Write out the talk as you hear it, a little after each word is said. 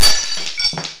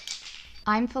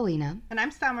I'm Felina. And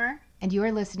I'm Summer. And you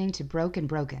are listening to Broken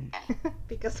Broken.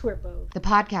 Because we're both. The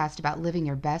podcast about living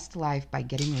your best life by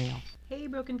getting real. Hey,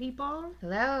 broken people.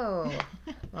 Hello.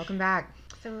 Welcome back.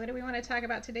 So what do we want to talk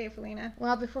about today, Felina?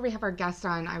 Well, before we have our guest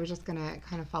on, I was just going to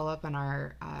kind of follow up on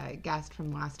our guest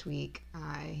from last week.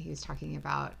 He was talking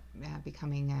about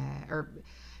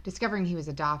discovering he was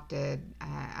adopted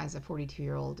as a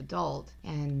 42-year-old adult,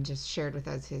 and just shared with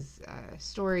us his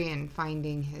story and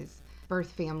finding his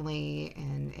birth family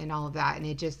and all of that. And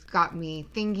it just got me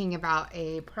thinking about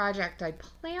a project I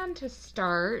plan to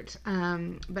start,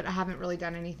 but I haven't really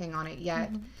done anything on it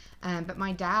yet. Mm-hmm. But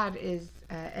my dad is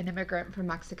an immigrant from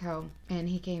Mexico, and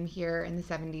he came here in the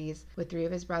 70s with 3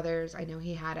 of his brothers. I know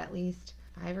he had at least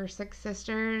 5 or 6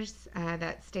 sisters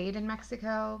that stayed in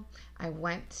Mexico. I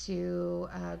went to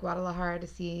Guadalajara to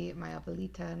see my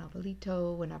abuelita and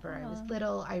abuelito whenever I was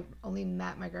little. I only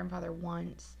met my grandfather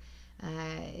once.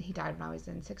 He died when I was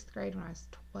in 6th grade, when I was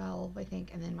 12, I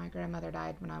think. And then my grandmother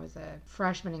died when I was a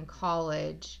freshman in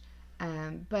college.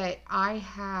 But I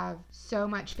have so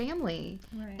much family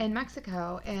in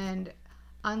Mexico. And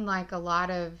unlike a lot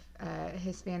of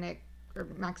Hispanic or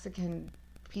Mexican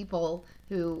people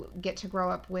who get to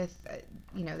grow up with,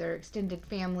 their extended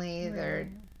family, their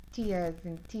tias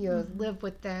and tios live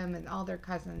with them and all their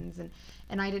cousins.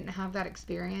 And I didn't have that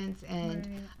experience.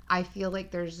 And I feel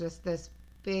like there's just this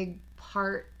big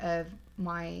part of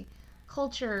my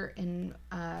culture and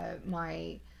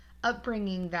my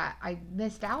upbringing that I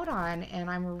missed out on, and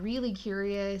I'm really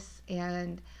curious.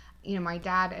 And my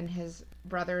dad and his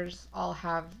brothers all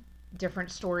have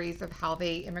different stories of how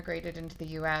they immigrated into the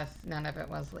U.S. None of it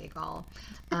was legal.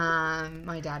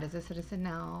 My dad is a citizen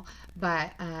now,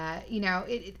 but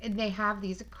and they have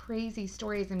these crazy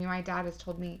stories. I mean, my dad has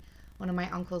told me one of my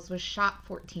uncles was shot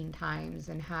 14 times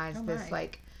and has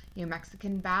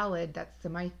Mexican ballad that's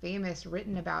semi-famous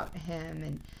written about him.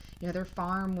 And their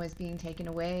farm was being taken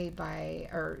away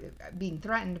being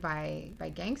threatened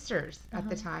by gangsters at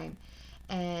the time.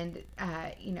 And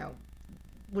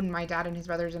when my dad and his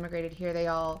brothers immigrated here, they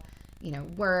all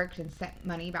worked and sent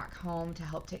money back home to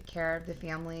help take care of the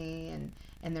family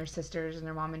and their sisters and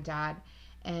their mom and dad.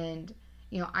 And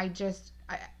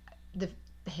the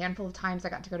handful of times I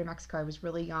got to go to Mexico, I was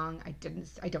really young.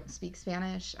 I don't speak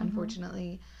Spanish,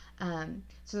 unfortunately.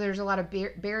 So there's a lot of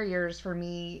barriers for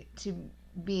me to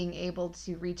being able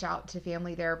to reach out to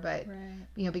family there. But,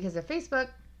 because of Facebook,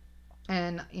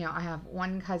 and, I have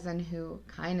one cousin who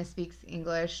kind of speaks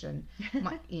English, and,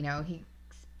 he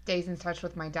stays in touch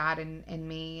with my dad and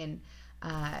me. And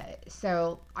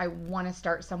so I want to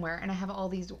start somewhere. And I have all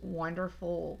these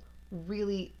wonderful,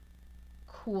 really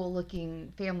cool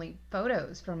looking family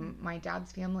photos from my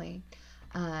dad's family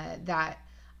that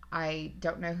I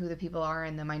don't know who the people are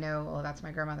in them. I know, that's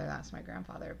my grandmother, that's my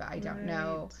grandfather, but I don't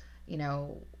know,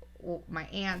 my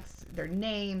aunts, their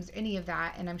names, any of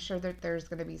that. And I'm sure that there's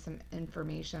going to be some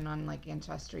information on like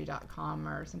Ancestry.com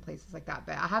or some places like that,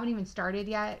 but I haven't even started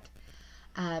yet.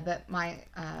 But my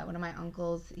one of my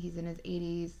uncles, he's in his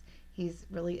 80s. He's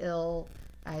really ill.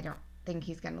 I don't think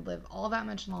he's going to live all that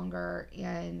much longer.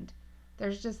 And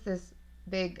there's just this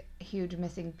big, huge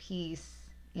missing piece.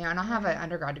 And I have an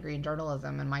undergrad degree in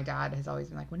journalism, and my dad has always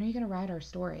been like, when are you going to write our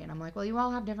story? And I'm like, well, you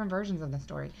all have different versions of the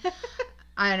story.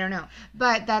 I don't know.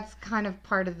 But that's kind of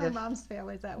part of My mom's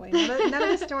family's that way. None of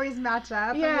the stories match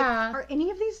up. Yeah. Like, are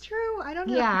any of these true? I don't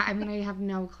know. Yeah, I mean, I have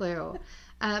no clue.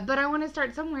 But I want to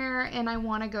start somewhere, and I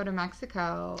want to go to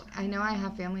Mexico. I know I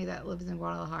have family that lives in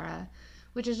Guadalajara,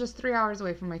 which is just 3 hours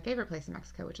away from my favorite place in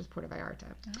Mexico, which is Puerto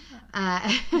Vallarta.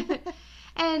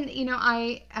 And,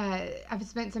 I've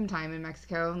spent some time in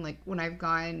Mexico, and, like, when I've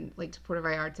gone, like, to Puerto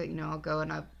Vallarta, I'll go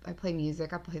and I play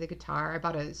music. I play the guitar. I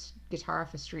bought a guitar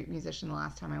off a street musician the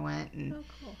last time I went, and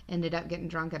ended up getting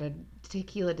drunk at a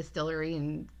tequila distillery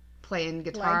and playing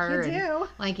guitar.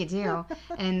 Like you do.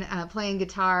 And playing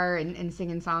guitar and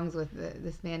singing songs with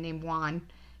this man named Juan,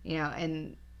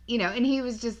 and he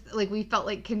was just like, we felt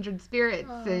like kindred spirits.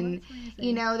 And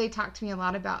they talked to me a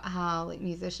lot about how like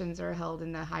musicians are held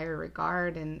in a higher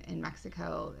regard in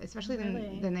Mexico, especially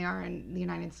than they are in the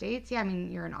United States. I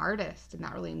mean, you're an artist, and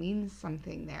that really means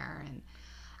something there. And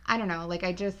I don't know, like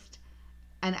I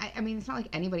mean, it's not like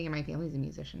anybody in my family is a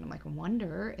musician. I'm like, I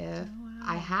wonder if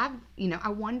I have, I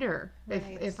wonder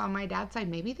if on my dad's side,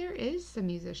 maybe there is some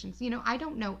musicians. I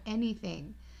don't know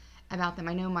anything about them.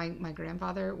 I know my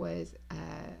grandfather was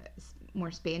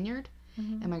more Spaniard,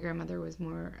 and my grandmother was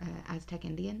more Aztec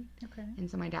Indian. Okay. And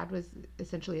so my dad was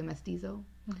essentially a mestizo.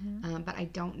 But I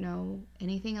don't know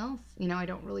anything else. I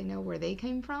don't really know where they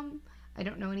came from. I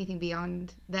don't know anything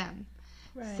beyond them.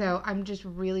 Right. So I'm just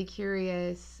really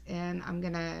curious, and I'm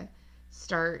going to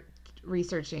start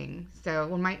researching. So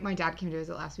when my dad came to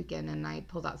visit last weekend, and I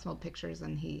pulled out some old pictures,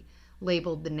 and he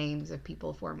labeled the names of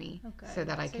people for me so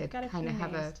that I could kind of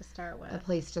have a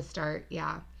place to start.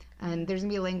 Yeah. And there's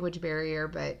gonna be a language barrier,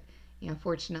 but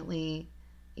fortunately,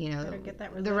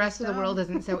 the rest of the world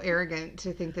isn't so arrogant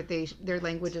to think that their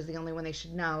language is the only one they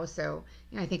should know. So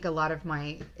I think a lot of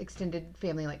my extended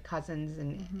family, like cousins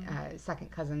and second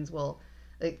cousins, will.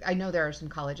 I know there are some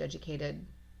college educated,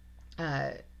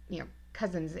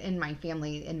 cousins in my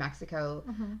family in Mexico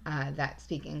that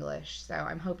speak English. So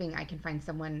I'm hoping I can find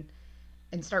someone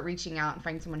and start reaching out and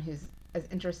find someone who's as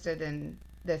interested in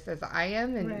this as I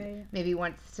am, and maybe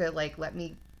wants to let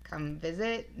me come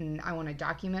visit, and I want to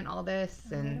document all this.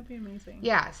 And that'd be amazing.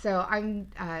 Yeah, so I'm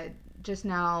just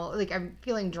now I'm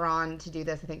feeling drawn to do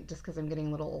this. I think just because I'm getting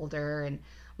a little older, and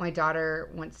my daughter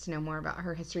wants to know more about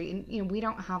her history. And we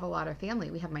don't have a lot of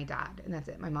family. We have my dad, and that's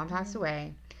it. My mom passed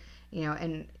away,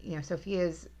 and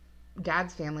Sophia's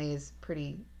dad's family is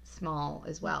pretty small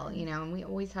as well. And we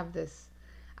always have this.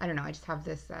 I don't know. I just have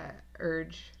this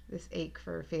urge, this ache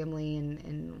for family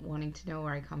and wanting to know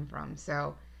where I come from.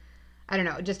 So, I don't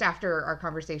know. Just after our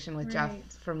conversation with Jeff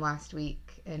from last week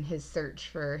and his search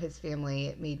for his family,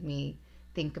 it made me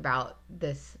think about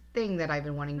this thing that I've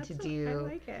been wanting to do.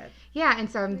 I like it. Yeah, and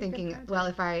so I'm thinking, well,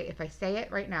 if I say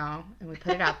it right now and we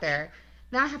put it out there,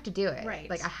 now I have to do it. Right.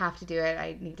 I have to do it.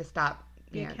 I need to stop.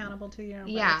 Be accountable to your own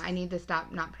words. I need to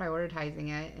stop not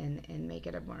prioritizing it and make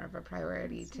it more of a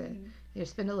priority to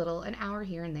spend an hour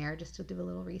here and there just to do a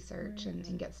little research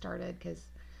and get started, because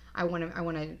I want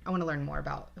to learn more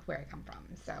about where I come from.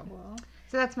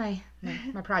 So that's my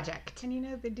project.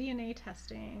 And the DNA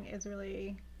testing is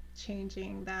really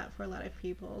changing that for a lot of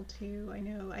people too. I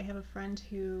know I have a friend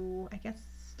who, I guess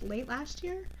late last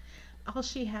year, all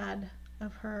she had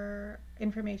of her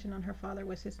information on her father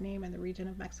was his name and the region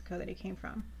of Mexico that he came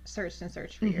from. Searched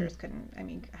for years.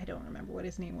 I don't remember what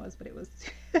his name was, but it was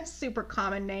a super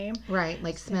common name. Right,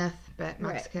 like Smith, but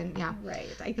Mexican. Yeah. Right.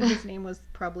 I think his name was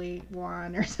probably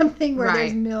Juan or something, where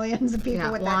there's millions of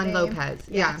people with Juan that name. Lopez.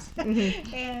 Yes.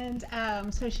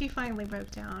 And so she finally broke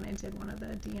down and did one of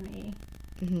the DNA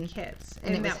kits,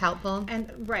 and it was helpful.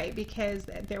 And because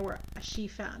there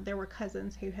were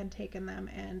cousins who had taken them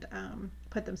and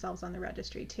put themselves on the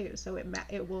registry too, so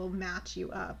it will match you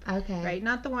up. Okay. Right,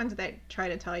 not the ones that try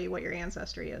to tell you what your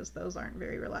ancestry is; those aren't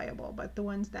very reliable. But the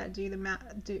ones that do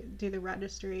the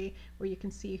registry, where you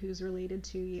can see who's related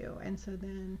to you, and so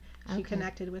then she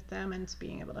connected with them and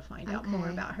being able to find out more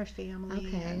about her family.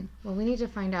 Okay. Well, we need to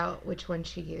find out which one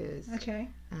she used. Okay.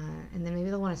 And then maybe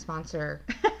they'll want to sponsor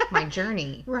my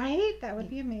journey. Right? That would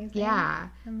be amazing. Yeah.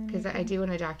 Because I do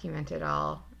want to document it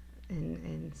all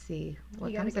and see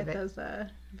what comes of it. You got to get those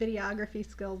videography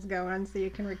skills going so you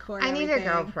can record I need everything.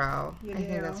 a GoPro. I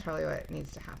think that's probably what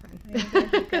needs to happen. I think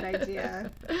that'd be a good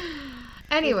idea.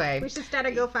 Anyway. We should start a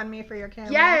GoFundMe for your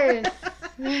camera.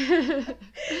 Yes!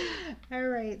 All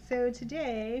right. So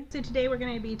today we're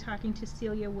going to be talking to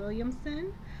Celia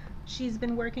Williamson. She's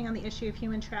been working on the issue of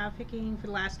human trafficking for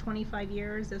the last 25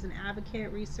 years as an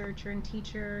advocate, researcher, and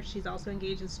teacher. She's also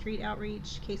engaged in street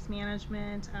outreach, case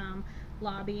management,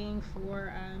 lobbying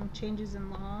for changes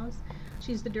in laws.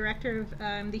 She's the director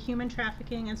of the Human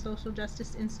Trafficking and Social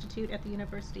Justice Institute at the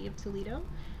University of Toledo.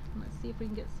 And let's see if we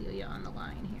can get Celia on the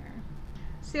line here.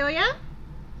 Celia?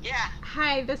 Yeah.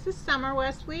 Hi, this is Summer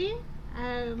Wesley.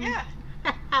 Yeah.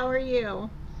 How are you?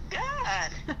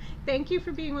 Good. Thank you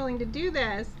for being willing to do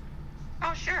this.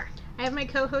 Oh, sure. I have my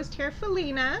co-host here,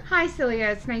 Felina. Hi, Celia.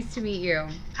 It's nice to meet you.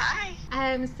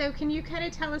 Hi. So can you kind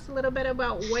of tell us a little bit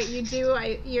about what you do?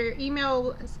 Your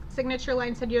email signature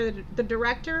line said you're the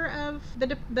director of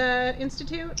the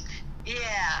Institute?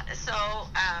 Yeah. So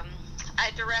I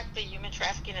direct the Human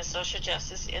Trafficking and Social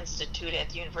Justice Institute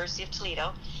at the University of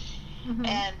Toledo. Mm-hmm.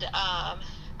 And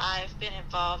I've been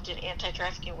involved in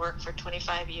anti-trafficking work for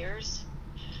 25 years.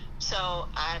 So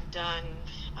I've done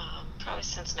probably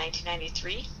since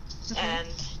 1993. Mm-hmm. And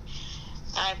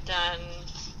I've done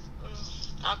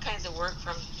all kinds of work,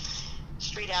 from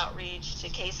street outreach to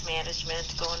case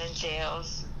management, going in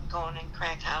jails, going in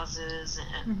crack houses,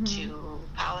 and to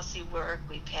policy work.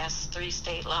 We passed 3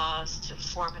 state laws to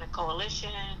forming a coalition,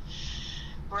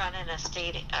 running a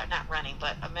state, not running,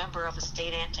 but a member of a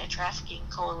state anti-trafficking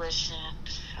coalition,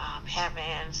 I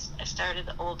started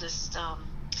the oldest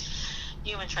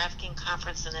human trafficking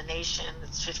conference in the nation.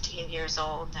 It's 15 years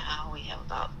old now. We have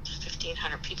about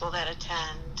 1,500 people that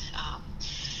attend.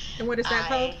 And what is that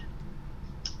called?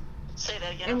 Say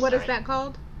that again. And what is that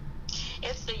called?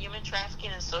 It's the Human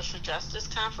Trafficking and Social Justice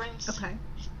Conference. Okay.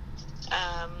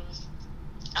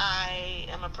 I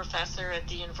am a professor at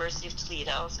the University of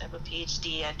Toledo. So I have a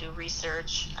PhD. I do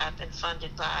research. I've been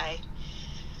funded by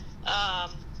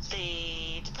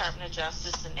the Department of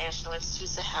Justice and National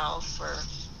Institutes of Health for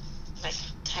like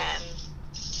 10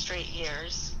 straight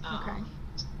years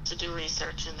to do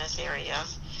research in this area.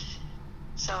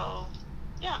 So,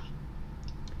 yeah.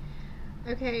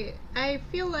 Okay, I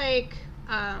feel like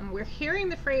we're hearing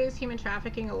the phrase human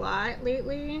trafficking a lot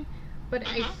lately, but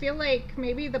I feel like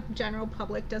maybe the general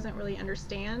public doesn't really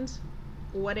understand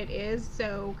what it is.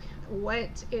 So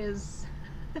what is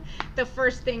the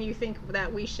first thing you think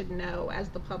that we should know as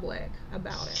the public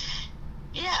about it?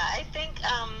 Yeah, I think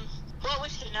what we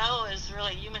should know is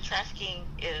really human trafficking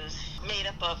is made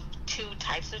up of two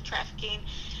types of trafficking: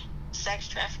 sex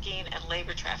trafficking and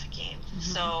labor trafficking.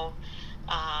 So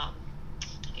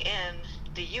in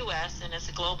the U.S., and it's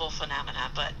a global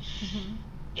phenomenon, but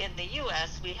in the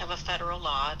U.S., we have a federal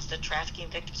law. It's the Trafficking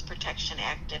Victims Protection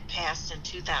Act. It passed in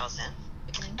 2000.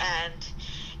 And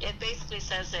it basically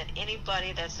says that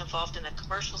anybody that's involved in a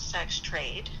commercial sex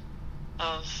trade,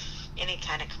 of any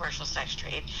kind of commercial sex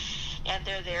trade, and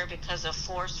they're there because of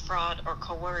force, fraud, or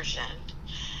coercion,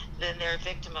 then they're a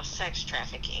victim of sex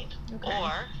trafficking.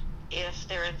 Or if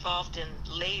they're involved in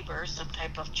labor, some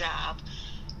type of job,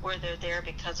 where they're there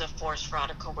because of force, fraud,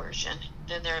 or coercion,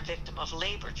 then they're a victim of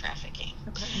labor trafficking.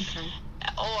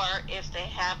 Or if they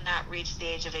have not reached the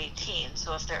age of 18.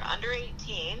 So if they're under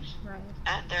 18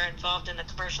 and they're involved in the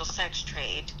commercial sex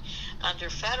trade, under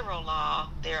federal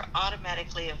law, they're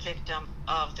automatically a victim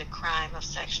of the crime of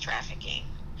sex trafficking.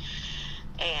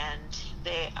 And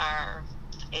they are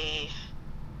a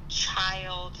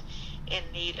child in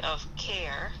need of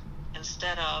care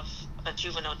instead of a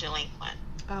juvenile delinquent.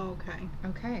 Oh,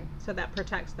 okay. So that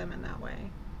protects them in that way.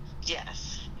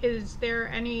 Yes. Is there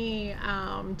any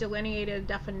delineated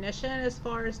definition as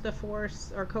far as the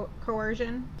force or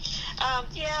coercion?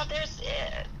 Yeah, there's,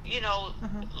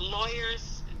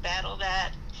 lawyers battle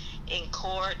that in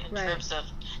court in terms of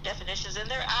definitions. And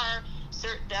there are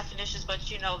certain definitions, but,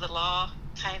 the law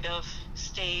kind of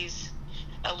stays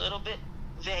a little bit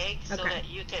vague so that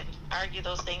you can argue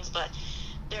those things. But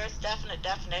there's definite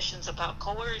definitions about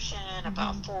coercion,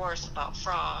 about force, about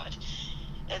fraud,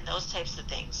 and those types of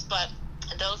things. But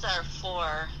those are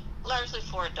largely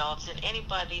for adults, and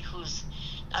anybody who's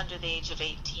under the age of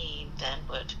 18 then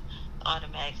would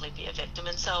automatically be a victim.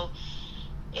 And so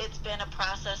it's been a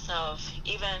process of,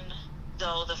 even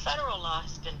though the federal law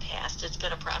has been passed, it's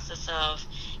been a process of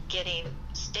getting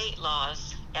state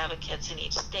laws, advocates in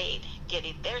each state,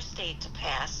 getting their state to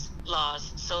pass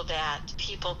laws so that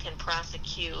people can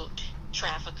prosecute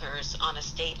traffickers on a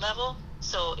state level.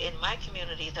 So in my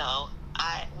community, though,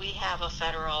 we have a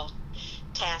federal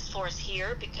task force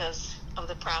here because of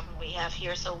the problem we have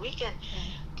here. So we can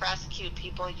prosecute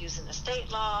people using the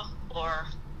state law, or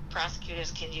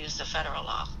prosecutors can use the federal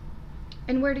law.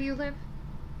 And where do you live?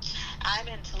 I'm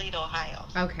in Toledo, Ohio.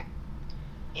 Okay.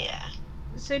 Yeah.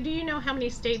 So do you know how many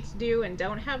states do and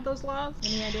don't have those laws?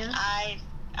 Any idea? I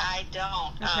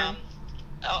don't. Okay.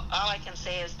 All I can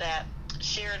say is that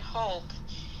Shared Hope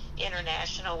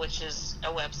International, which is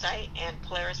a website, and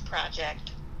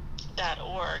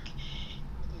PolarisProject.org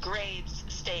grades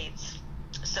states.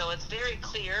 So it's very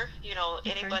clear,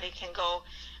 anybody can go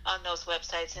on those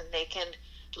websites and they can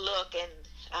look, and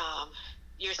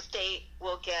your state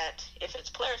will get, if it's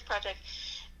Polaris Project,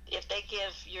 if they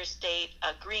give your state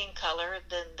a green color,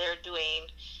 then they're doing,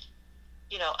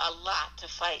 a lot to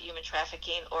fight human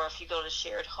trafficking. Or if you go to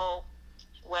Shared Hope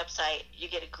website, you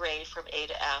get a grade from A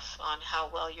to F on how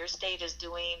well your state is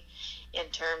doing in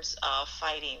terms of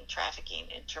fighting trafficking,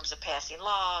 in terms of passing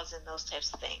laws and those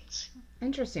types of things.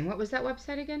 Interesting. What was that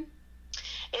website again?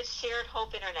 It's Shared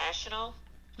Hope International.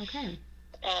 Okay.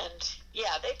 And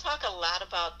yeah, they talk a lot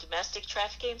about domestic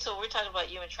trafficking. So we're talking about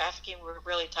human trafficking. We're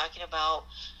really talking about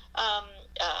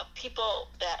people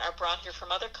that are brought here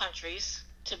from other countries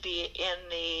to be in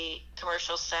the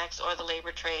commercial sex or the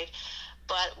labor trade.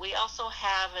 But we also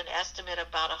have an estimate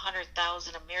about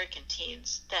 100,000 American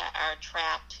teens that are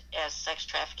trapped as sex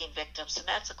trafficking victims. And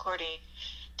that's according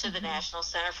to the National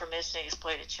Center for Missing and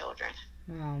Exploited Children.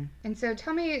 Wow. And so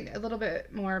tell me a little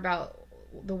bit more about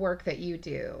the work that you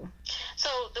do.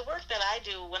 So the work that I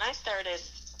do, when I started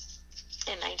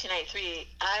in 1993,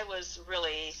 I would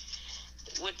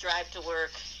drive to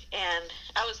work, and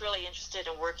I was really interested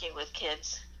in working with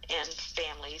kids and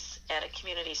families at a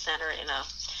community center in a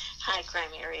high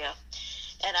crime area.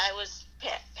 And I was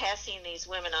passing these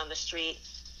women on the street,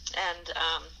 and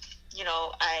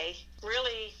I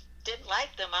really didn't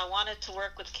like them. I wanted to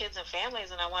work with kids and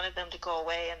families, and I wanted them to go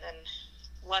away. And then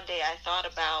one day I thought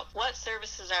about, what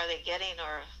services are they getting,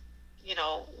 or you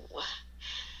know,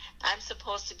 I'm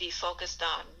supposed to be focused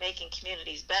on making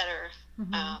communities better.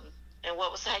 And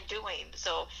what was I doing?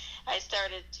 So I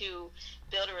started to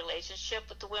build a relationship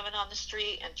with the women on the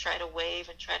street and try to wave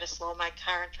and try to slow my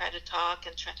car and try to talk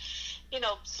and try,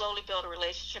 slowly build a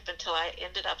relationship until I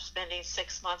ended up spending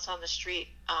 6 months on the street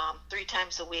 3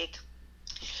 times a week,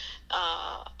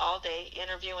 all day,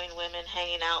 interviewing women,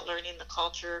 hanging out, learning the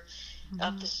culture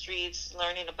of the streets,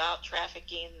 learning about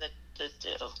trafficking,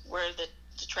 where the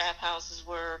trap houses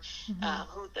were,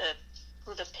 who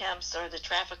the pimps or the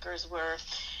traffickers were,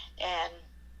 and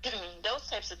those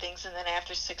types of things. And then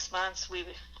after 6 months,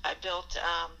 I built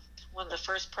one of the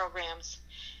first programs,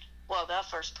 the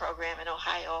first program in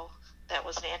Ohio that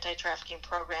was an anti-trafficking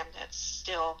program that's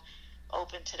still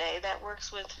open today that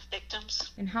works with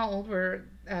victims. And how old were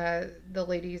the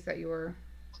ladies that you were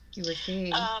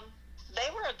seeing? They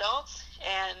were adults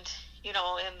and,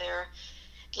 in their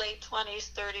late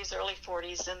 20s, 30s, early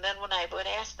 40s. And then when I would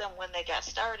ask them when they got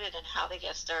started and how they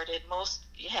got started, most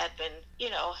had been,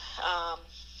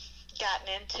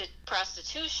 gotten into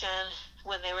prostitution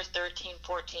when they were 13,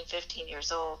 14, 15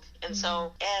 years old. And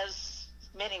so as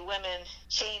many women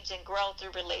change and grow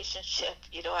through relationship,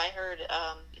 I heard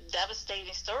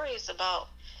devastating stories about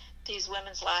these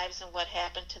women's lives and what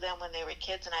happened to them when they were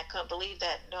kids, and I couldn't believe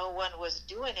that no one was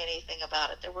doing anything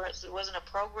about it. There wasn't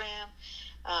a program.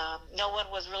 No one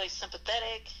was really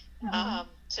sympathetic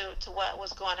to what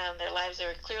was going on in their lives. They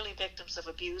were clearly victims of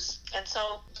abuse. And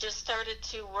so just started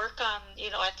to work on,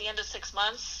 at the end of 6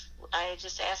 months, I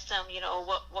just asked them,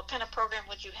 what kind of program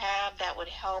would you have that would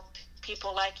help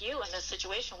people like you in this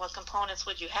situation? What components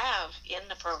would you have in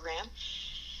the program?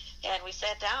 And we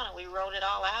sat down and we wrote it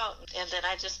all out. And then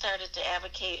I just started to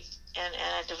advocate and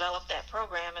I developed that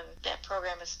program, and that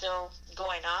program is still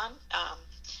going on.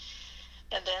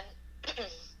 And then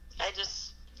I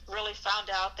just really found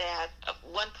out that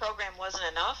one program wasn't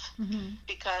enough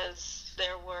because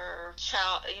there were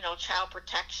child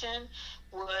protection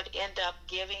would end up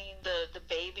giving the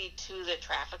baby to the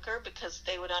trafficker because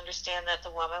they would understand that the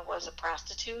woman was a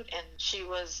prostitute and she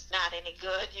was not any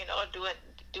good,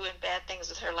 doing bad things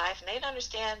with her life, and they'd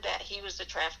understand that he was the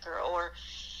trafficker, or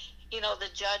the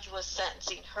judge was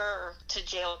sentencing her to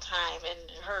jail time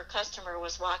and her customer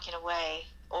was walking away,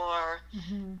 or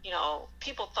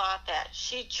people thought that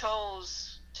she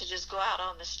chose to just go out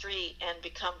on the street and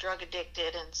become drug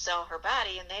addicted and sell her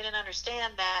body, and they didn't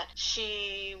understand that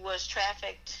she was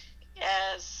trafficked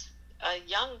as a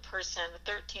young person, a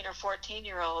 13 or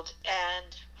 14-year-old,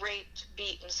 and raped,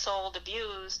 beaten, sold,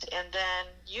 abused, and then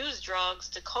used drugs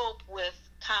to cope with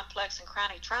complex and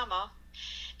chronic trauma.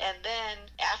 And then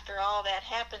after all that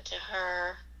happened to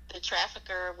her, the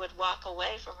trafficker would walk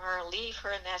away from her and leave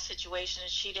her in that situation,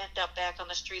 and she'd end up back on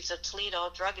the streets of Toledo,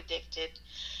 drug addicted,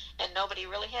 and nobody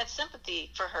really had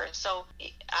sympathy for her. So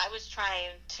I was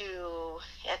trying to,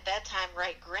 at that time,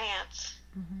 write grants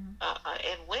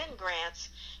and win grants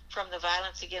from the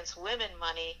Violence Against Women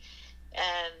money,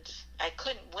 and I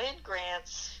couldn't win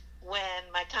grants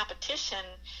when my competition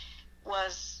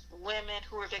was women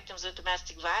who were victims of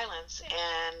domestic violence,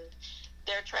 and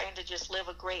they're trying to just live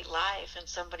a great life and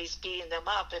somebody's beating them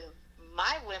up, and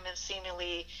my women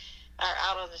seemingly are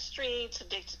out on the streets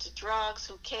addicted to drugs.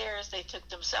 Who cares? They took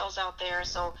themselves out there.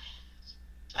 So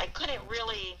I couldn't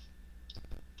really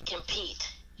compete.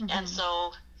 And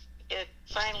so it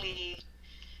finally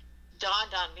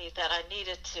dawned on me that I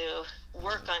needed to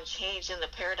work on changing the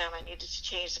paradigm. I needed to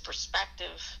change the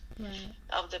perspective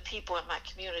of the people in my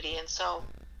community. And so,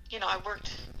 I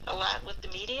worked a lot with the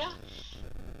media.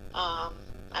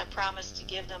 I promised to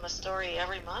give them a story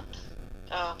every month,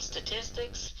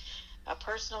 statistics, a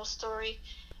personal story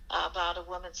about a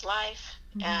woman's life,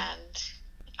 and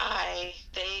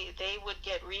they would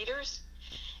get readers,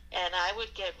 and I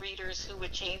would get readers who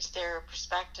would change their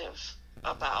perspective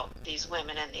about these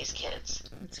women and these kids.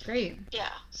 That's great.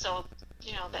 Yeah, so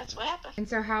that's what happened. And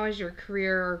so how has your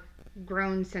career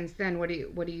grown since then? What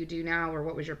do you do now, or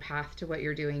what was your path to what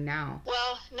you're doing now?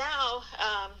 Well, now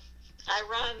I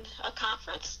run a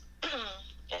conference.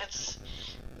 It's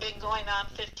been going on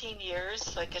 15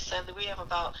 years. Like I said, we have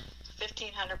about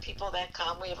 1,500 people that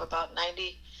come. We have about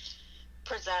 90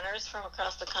 presenters from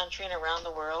across the country and around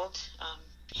the world.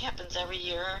 It happens every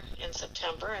year in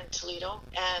September in Toledo.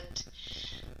 And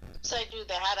so I do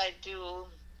that. I do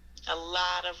a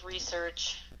lot of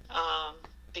research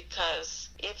because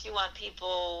if you want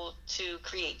people to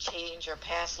create change or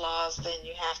pass laws, then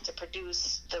you have to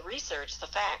produce the research, the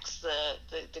facts,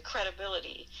 the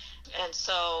credibility. And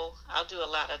so I'll do a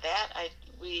lot of that.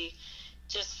 We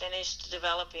just finished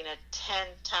developing a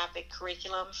 10-topic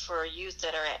curriculum for youth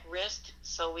that are at risk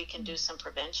so we can do some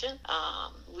prevention.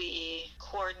 We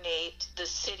coordinate the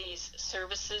city's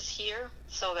services here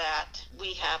so that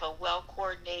we have a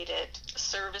well-coordinated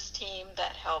service team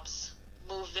that helps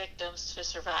move victims to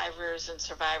survivors and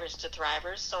survivors to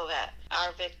thrivers so that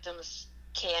our victims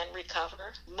can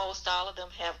recover. Most all of them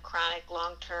have chronic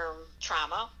long-term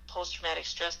trauma, post-traumatic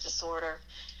stress disorder,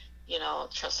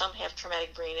 some have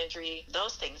traumatic brain injury,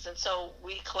 those things. And so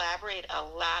we collaborate a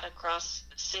lot across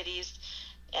cities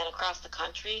and across the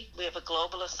country. We have a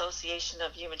global association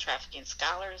of human trafficking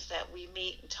scholars that we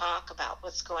meet and talk about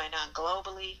what's going on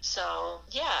globally. So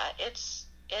yeah, it's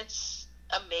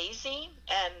amazing.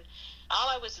 And all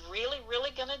I was really,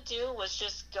 really going to do was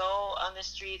just go on the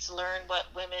streets, learn what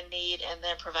women need, and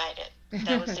then provide it.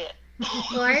 That was it.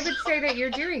 Well, I would say that you're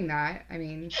doing that. I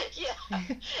mean, yeah.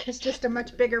 It's just a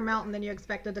much bigger mountain than you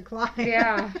expected to climb.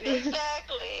 Yeah.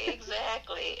 Exactly.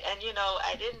 And,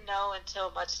 I didn't know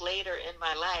until much later in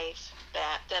my life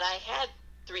that I had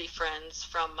 3 friends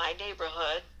from my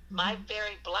neighborhood, my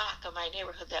very block of my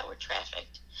neighborhood, that were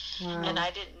trafficked. Wow. And I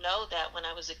didn't know that when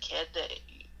I was a kid that,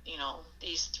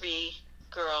 these 3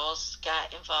 girls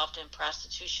got involved in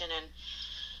prostitution, and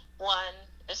one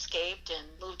escaped and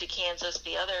moved to Kansas.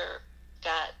 The other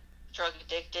got drug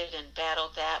addicted and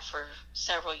battled that for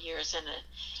several years, and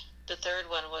the third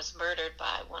one was murdered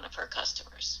by one of her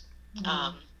customers.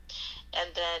 And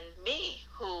then me,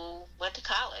 who went to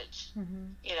college,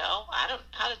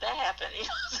 how did that happen?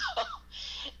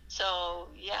 So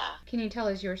yeah. Can you tell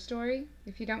us your story,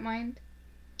 if you don't mind?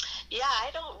 Yeah, I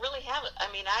don't really have it. I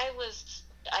mean, I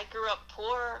grew up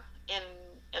poor in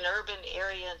an urban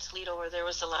area in Toledo where there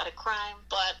was a lot of crime,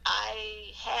 but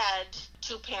I had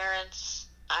 2 parents.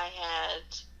 I had,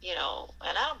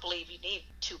 and I don't believe you need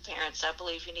 2 parents. I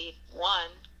believe you need one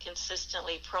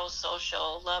consistently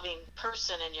pro-social, loving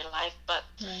person in your life, but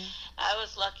Right. I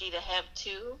was lucky to have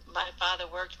 2. My father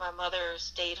worked, my mother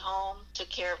stayed home, took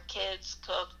care of kids,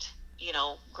 cooked,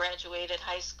 graduated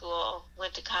high school,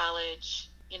 went to college.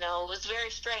 It was very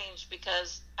strange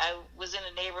because I was in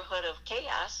a neighborhood of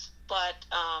chaos, but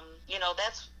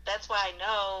that's why I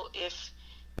know if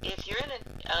you're in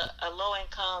a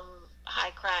low-income,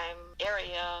 high-crime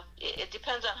area, it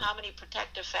depends on how many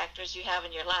protective factors you have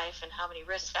in your life and how many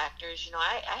risk factors.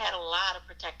 I had a lot of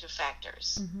protective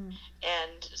factors,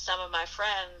 and some of my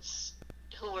friends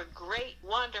who were great,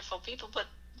 wonderful people, but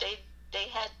they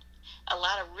had a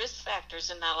lot of risk factors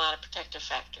and not a lot of protective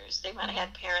factors. They might have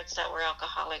had parents that were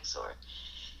alcoholics, or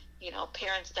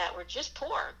parents that were just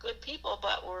poor, good people,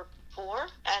 but were poor.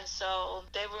 And so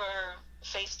they were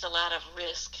faced a lot of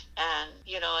risk, and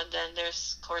and then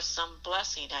there's of course some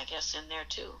blessing, I guess, in there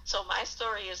too. So my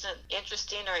story isn't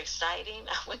interesting or exciting.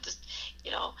 I went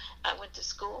to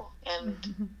school,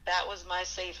 and that was my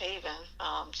safe haven.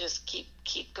 Just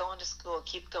keep going to school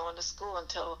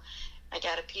until I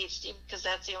got a PhD, because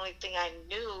that's the only thing I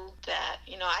knew. That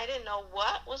I didn't know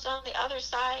what was on the other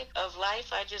side of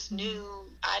life. I just knew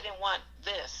I didn't want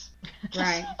this.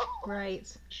 Right.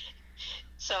 Right.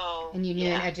 So, and you knew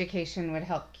an education would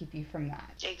help keep you from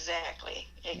that. Exactly.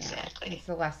 Yeah, it's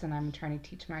the lesson I'm trying to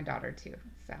teach my daughter too.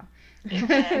 So.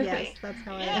 Exactly. Yes, that's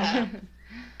how I am.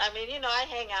 I mean, I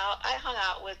hung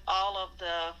out with all of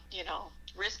the,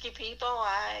 risky people.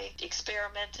 I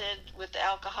experimented with the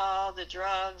alcohol, the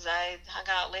drugs. I hung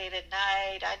out late at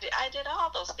night. I did all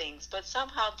those things. But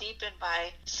somehow deep in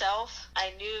myself,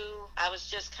 I knew I was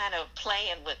just kind of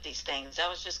playing with these things. I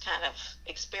was just kind of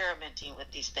experimenting with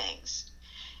these things.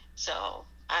 So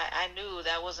I knew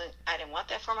I didn't want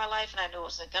that for my life, and I knew it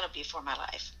wasn't going to be for my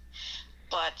life.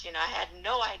 But, I had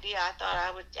no idea. I thought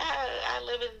I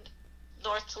live in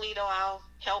North Toledo. I'll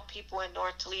help people in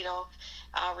North Toledo.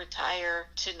 I'll retire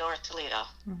to North Toledo.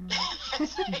 And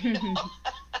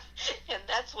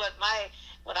that's what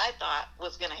I thought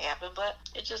was going to happen. But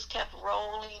it just kept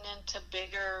rolling into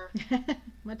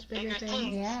much bigger things.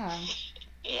 things. Yeah.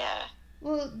 Yeah.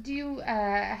 Well, do you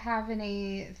have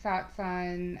any thoughts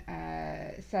on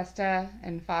SESTA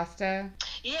and FOSTA?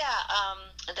 Yeah,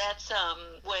 that's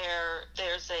where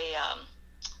there's a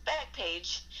back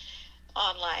page,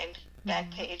 online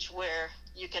back page, where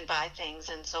you can buy things.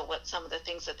 And so some of the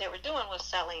things that they were doing was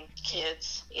selling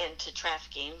kids into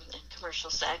trafficking and commercial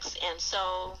sex. And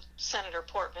so Senator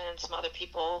Portman and some other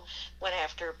people went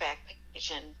after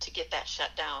Backpage and to get that shut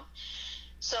down.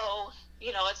 So,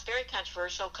 it's very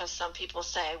controversial, because some people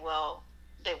say, well,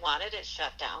 they wanted it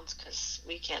shut down because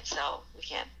we can't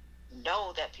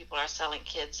know that people are selling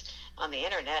kids on the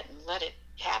internet and let it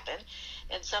happen.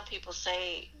 And some people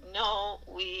say, no,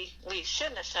 we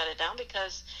shouldn't have shut it down,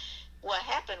 because what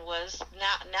happened was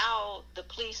now the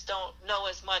police don't know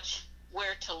as much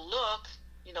where to look.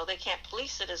 They can't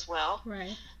police it as well.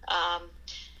 Right.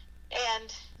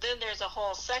 And then there's a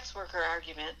whole sex worker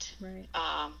argument. Right.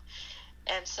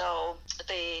 And so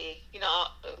the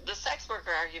sex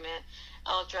worker argument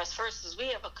I'll address first is we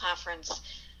have a conference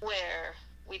where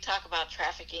we talk about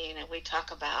trafficking and we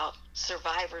talk about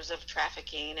survivors of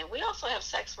trafficking, and we also have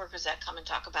sex workers that come and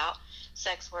talk about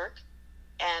sex work,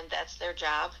 and that's their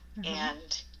job. Mm-hmm.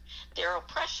 And their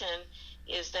oppression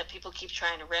is that people keep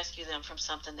trying to rescue them from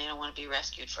something they don't want to be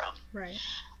rescued from. Right.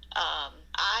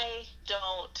 I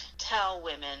don't tell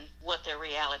women what their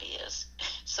reality is.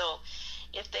 So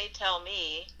if they tell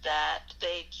me that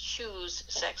they choose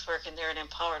sex work and they're an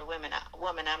empowered woman,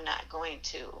 I'm not going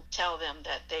to tell them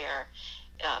that they are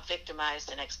victimized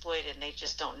and exploited and they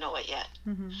just don't know it yet.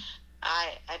 Mm-hmm.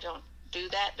 I don't do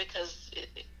that because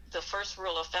the first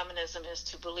rule of feminism is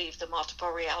to believe the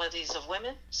multiple realities of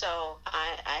women. So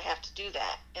I have to do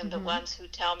that. And mm-hmm. the ones who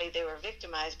tell me they were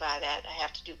victimized by that, I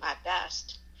have to do my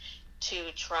best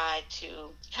to try to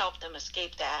help them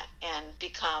escape that and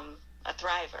become a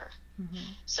thriver. Mm-hmm.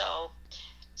 So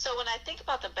when I think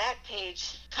about the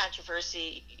Backpage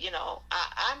controversy,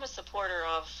 I'm a supporter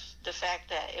of the fact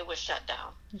that it was shut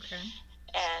down. Okay.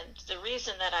 And the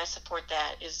reason that I support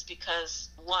that is because,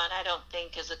 one, I don't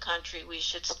think as a country we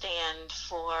should stand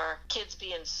for kids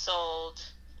being sold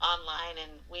online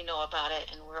and we know about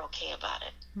it and we're okay about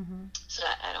it. Mm-hmm. So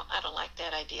I don't like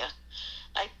that idea.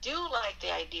 I do like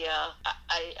the idea.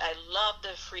 I love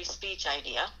the free speech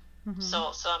idea. Mm-hmm.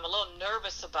 So I'm a little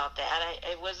nervous about that.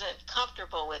 I wasn't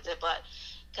comfortable with it, but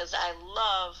because I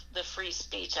love the free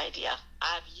speech idea.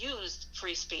 I've used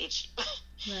free speech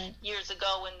right. years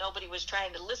ago when nobody was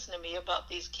trying to listen to me about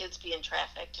these kids being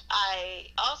trafficked. I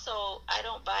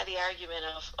don't buy the argument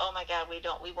of, oh my God,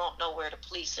 we won't know where to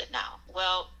police it now.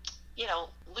 Well,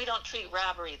 we don't treat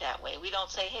robbery that way. We don't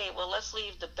say, hey, well, let's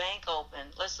leave the bank open.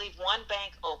 Let's leave one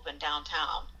bank open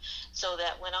downtown so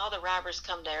that when all the robbers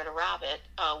come there to rob it,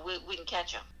 we can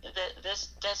catch them.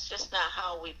 That's just not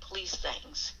how we police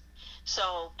things.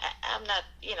 So I'm not,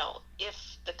 if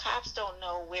the cops don't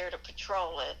know where to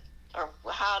patrol it or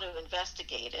how to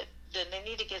investigate it, then they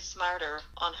need to get smarter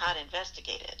on how to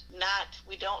investigate it.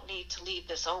 We don't need to leave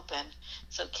this open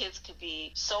so kids could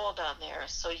be sold on there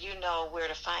so you know where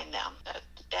to find them.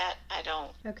 That I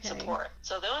don't support.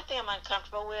 So the only thing I'm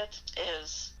uncomfortable with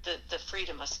is the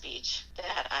freedom of speech.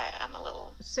 That I'm a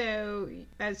little... So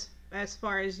as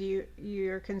far as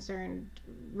you're concerned,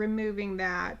 removing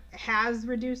that has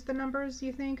reduced the numbers,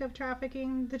 you think, of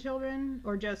trafficking the children,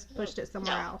 or just pushed it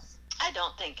somewhere else? I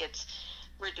don't think it's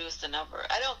reduced the number.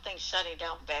 I don't think shutting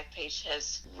down Backpage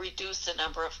has reduced the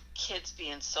number of kids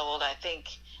being sold. I think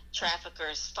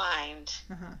traffickers find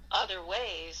other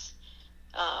ways.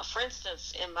 For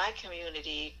instance, in my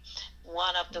community,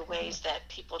 one of the ways that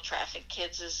people traffic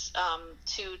kids is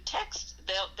to text.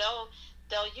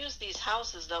 They'll use these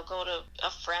houses. They'll go to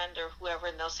a friend or whoever,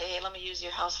 and they'll say, hey, let me use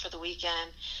your house for the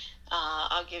weekend.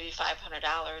 I'll give you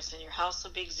 $500, and your house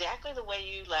will be exactly the way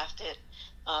you left it.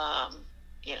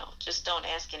 Just don't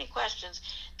ask any questions.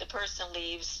 The person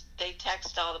leaves. They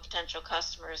text all the potential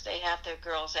customers. They have their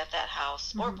girls at that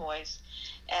house or boys,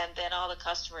 and then all the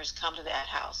customers come to that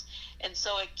house. And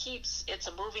so it's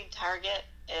a moving target.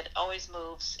 It always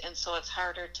moves, and so it's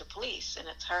harder to police and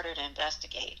it's harder to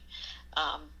investigate.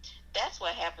 That's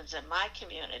what happens in my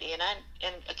community, and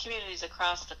in communities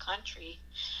across the country.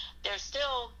 There's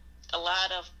still a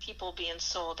lot of people being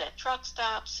sold at truck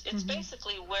stops. It's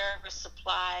basically wherever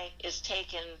supply is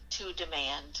taken to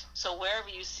demand. So wherever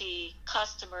you see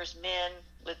customers, men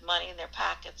with money in their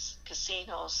pockets,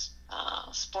 casinos,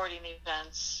 sporting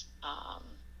events,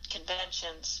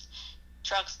 conventions,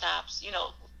 truck stops,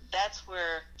 that's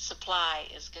where supply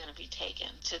is going to be taken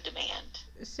to demand.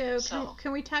 So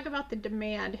can we talk about the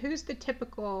demand? Who's the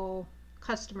typical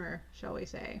customer, shall we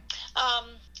say?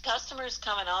 Customers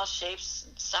come in all shapes,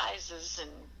 sizes,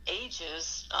 and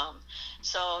ages.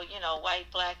 White,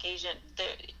 black, Asian,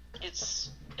 it's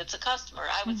a customer.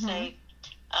 I would say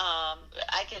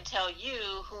I can tell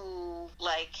you who,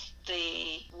 like,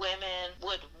 the women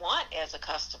would want as a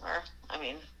customer. I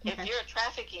mean, if you're a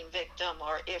trafficking victim,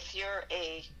 or if you're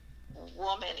a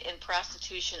woman in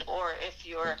prostitution, or if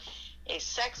you're a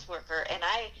sex worker, and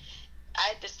I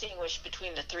distinguish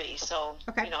between the three. So,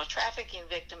 a trafficking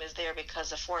victim is there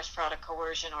because of force, fraud, or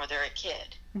coercion, or they're a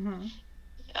kid.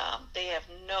 They have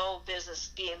no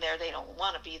business being there. They don't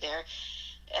want to be there.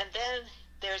 And then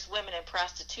there's women in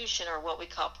prostitution, or what we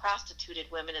call prostituted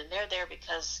women, and they're there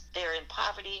because they're in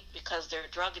poverty, because they're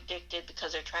drug addicted,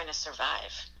 because they're trying to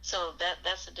survive. So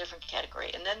that's a different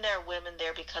category. And then there are women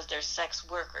there because they're sex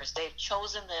workers. They've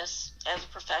chosen this as a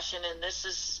profession, and this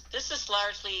is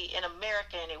largely, in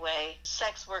America anyway,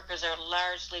 sex workers are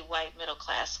largely white middle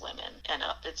class women and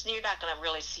up. You're not going to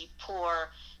really see poor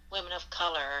women of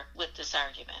color with this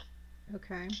argument.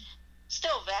 Okay.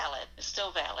 Still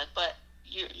valid, but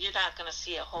you're not going to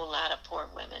see a whole lot of poor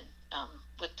women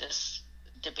with this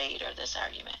debate or this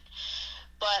argument.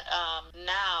 But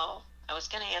now, I was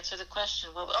going to answer the question.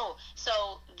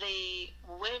 So the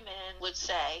women would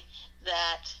say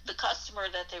that the customer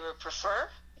that they would prefer,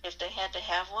 if they had to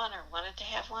have one or wanted to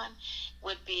have one,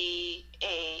 would be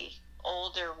a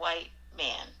older white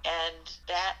man. And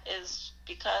that is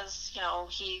because,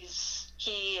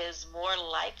 he is more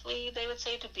likely, they would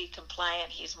say, to be compliant.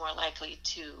 He's more likely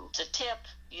to tip.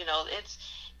 It's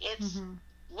mm-hmm.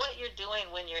 What you're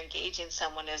doing when you're engaging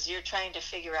someone is you're trying to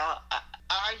figure out,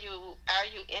 are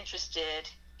you interested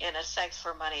in a sex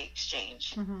for money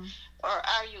exchange? Mm-hmm. Or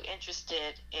are you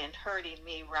interested in hurting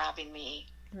me, robbing me,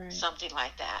 right. Something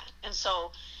like that? And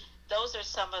so those are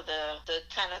some of the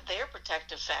kind of their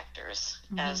protective factors,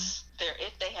 mm-hmm. as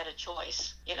if they had a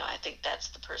choice. I think that's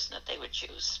the person that they would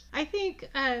choose. I think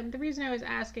the reason I was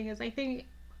asking is I think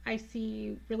I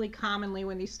see really commonly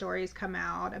when these stories come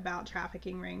out about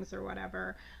trafficking rings or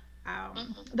whatever,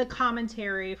 mm-hmm. the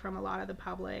commentary from a lot of the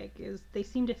public is they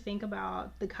seem to think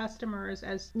about the customers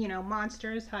as,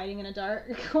 monsters hiding in a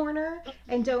dark corner,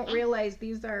 and don't realize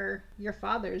these are your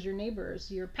fathers, your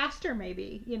neighbors, your pastor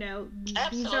maybe,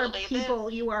 Absolutely. These are people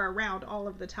you are around all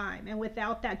of the time. And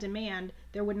without that demand,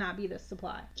 there would not be this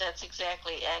supply. That's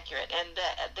exactly accurate. And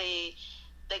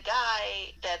the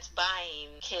guy that's buying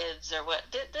kids or what,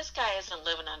 this guy isn't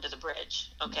living under the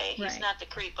bridge, okay? Right. He's not the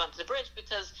creep under the bridge,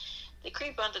 because the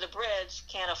creep under the bridge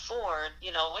can't afford,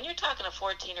 when you're talking a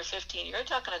 14 or 15, you're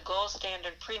talking a gold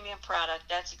standard premium product,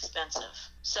 that's expensive.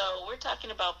 So we're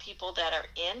talking about people that are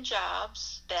in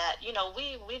jobs that,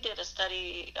 we did a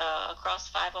study across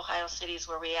 5 Ohio cities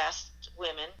where we asked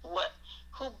women,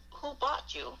 who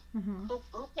bought you? Mm-hmm.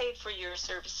 Who paid for your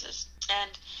services?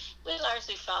 And we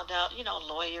largely found out,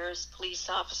 lawyers, police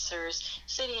officers,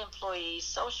 city employees,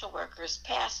 social workers,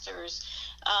 pastors.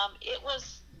 It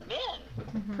was men.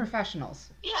 Mm-hmm. Professionals.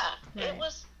 Yeah, right. It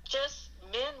was just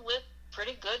men with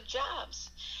pretty good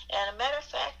jobs. And a matter of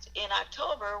fact, in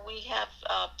October, we have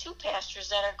 2 pastors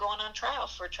that are going on trial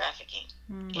for trafficking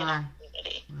in our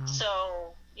community. Wow.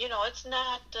 So, it's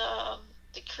not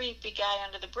the creepy guy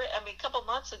under the bridge. I mean, a couple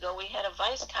months ago, we had a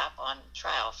vice cop on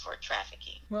trial for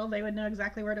trafficking. Well, they would know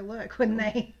exactly where to look, wouldn't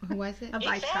they? Who was it? A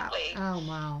vice cop. Oh,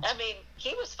 wow. I mean,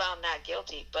 he was found not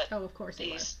guilty, but... Oh, of course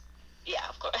he was. Yeah,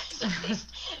 of course.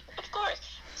 Of course.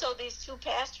 So these 2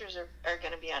 pastors are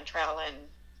going to be on trial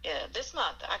in this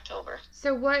month, October.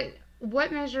 So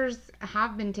what measures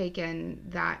have been taken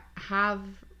that have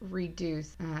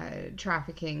reduced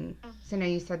trafficking? Mm-hmm. So now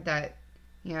you said that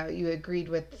you agreed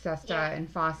with SESTA and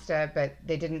FOSTA, but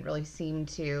they didn't really seem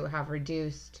to have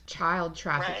reduced child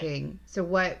trafficking. Right. So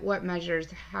what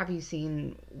measures have you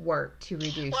seen work to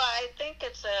reduce? Well, I think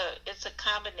it's a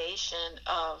combination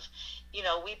of,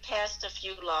 we passed a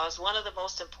few laws. One of the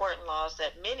most important laws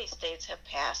that many states have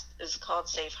passed is called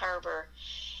Safe Harbor.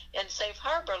 And Safe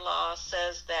Harbor law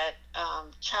says that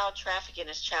child trafficking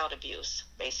is child abuse,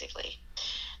 basically.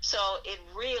 So it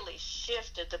really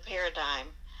shifted the paradigm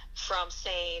from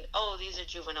saying, these are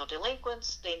juvenile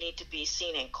delinquents, they need to be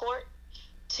seen in court,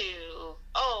 to,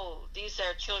 these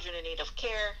are children in need of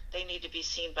care, they need to be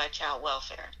seen by child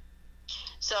welfare.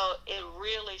 So it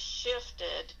really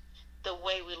shifted the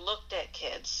way we looked at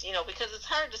kids, because it's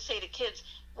hard to say to kids,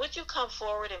 would you come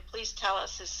forward and please tell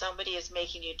us if somebody is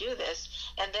making you do this?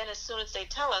 And then as soon as they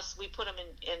tell us, we put them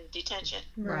in detention.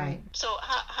 Right. So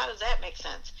how does that make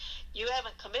sense? You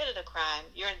haven't committed a crime.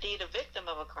 You're indeed a victim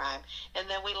of a crime. And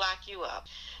then we lock you up.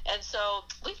 And so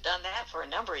we've done that for a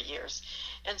number of years.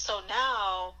 And so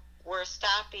now we're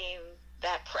stopping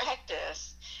that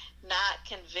practice, not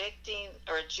convicting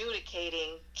or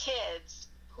adjudicating kids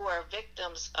who are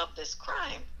victims of this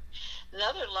crime.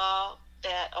 Another law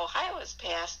that Ohio has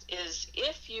passed is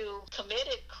if you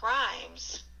committed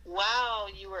crimes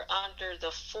while you were under the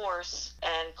force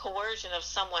and coercion of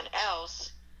someone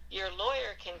else, your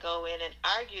lawyer can go in and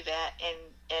argue that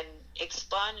and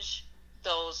expunge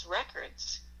those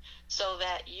records so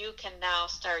that you can now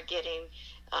start getting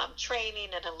training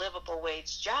and a livable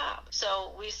wage job.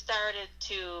 So we're starting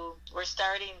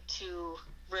to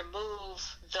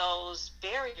remove those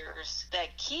barriers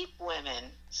that keep women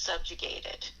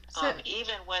subjugated,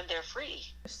 even when they're free.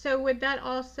 So would that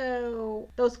also,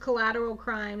 those collateral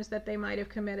crimes that they might have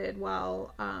committed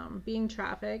while being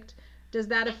trafficked, does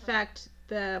that affect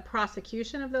the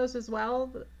prosecution of those as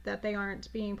well, that they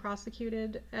aren't being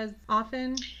prosecuted as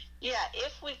often? Yeah,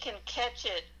 if we can catch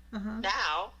it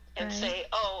now and say,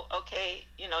 oh, okay,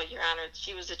 Your Honor,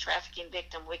 she was a trafficking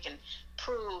victim, we can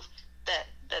prove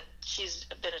that she's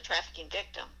been a trafficking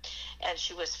victim and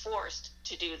she was forced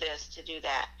to do this, to do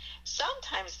that.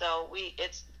 Sometimes, though,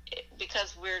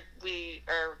 because we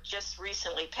are just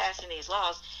recently passing these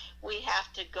laws, we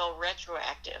have to go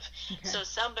retroactive. Okay. So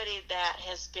somebody that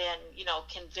has been,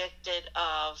 convicted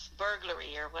of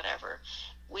burglary or whatever,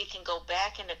 we can go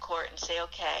back into court and say,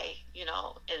 okay,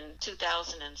 in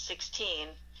 2016,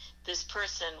 this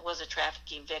person was a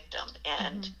trafficking victim,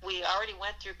 and we already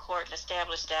went through court and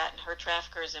established that, and her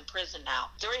trafficker is in prison now.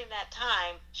 During that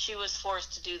time, she was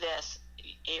forced to do this.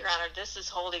 Your Honor, this is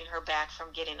holding her back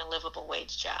from getting a livable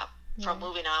wage job, from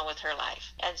moving on with her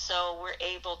life. And so we're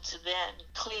able to then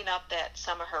clean up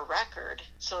some of her record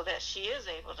so that she is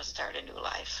able to start a new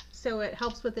life. So it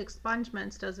helps with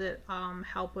expungements. Does it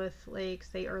help with, like,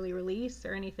 say, early release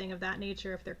or anything of that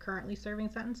nature if they're currently serving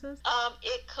sentences?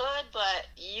 It could, but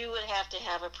you would have to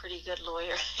have a pretty good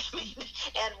lawyer.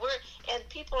 And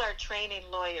people are training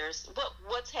lawyers.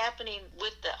 What's happening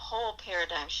with the whole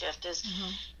paradigm shift is,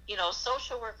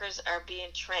 social workers are being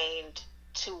trained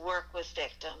to work with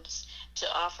victims, to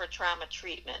offer trauma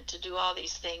treatment, to do all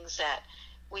these things that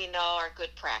we know are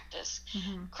good practice.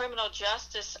 Criminal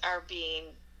justice are being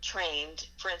trained.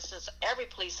 For instance, every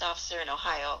police officer in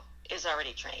Ohio is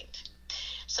already trained.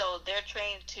 So they're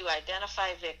trained to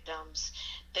identify victims.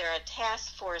 There are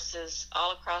task forces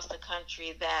all across the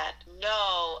country that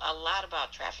know a lot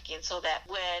about trafficking, so that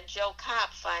when Joe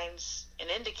Cop finds an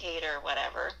indicator or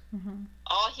whatever,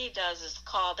 all he does is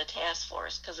call the task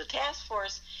force, because the task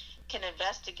force can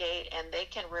investigate and they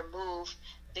can remove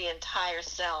the entire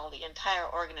cell, the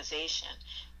entire organization,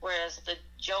 whereas the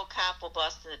Joe Cop will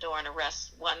bust in the door and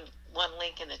arrest one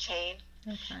link in the chain.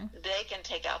 Okay. They can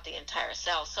take out the entire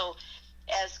cell. So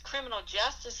as criminal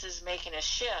justice is making a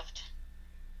shift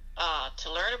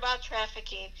to learn about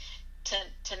trafficking,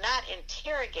 to not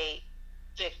interrogate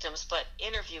victims but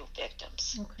interview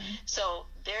victims. Okay. So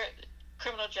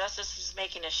criminal justice is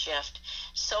making a shift.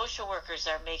 Social workers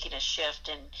are making a shift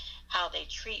in how they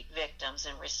treat victims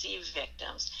and receive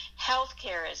victims.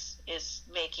 Healthcare is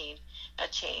making a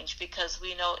change, because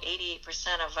we know 88%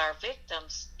 of our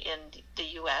victims in the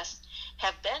U.S.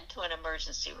 have been to an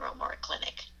emergency room or a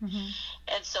clinic.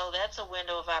 And so that's a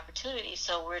window of opportunity.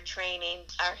 So we're training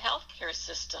our healthcare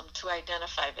system to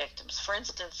identify victims. For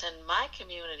instance, in my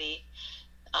community,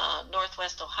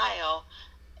 Northwest Ohio,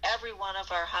 every one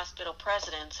of our hospital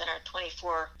presidents in our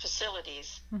 24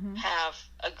 facilities have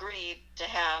agreed to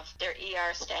have their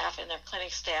ER staff and their clinic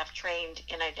staff trained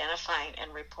in identifying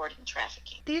and reporting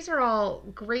trafficking. These are all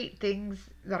great things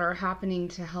that are happening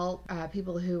to help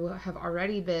people who have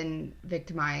already been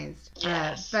victimized.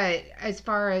 Yes. But as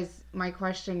far as my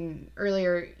question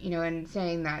earlier, in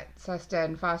saying that SESTA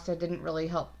and FOSTA didn't really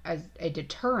help as a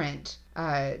deterrent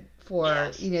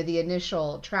for, the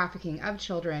initial trafficking of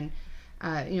children,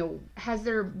 has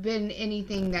there been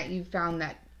anything that you've found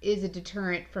that is a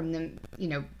deterrent from them,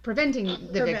 preventing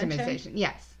the victimization?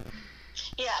 Yes.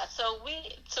 Yeah, so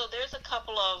there's a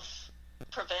couple of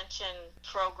prevention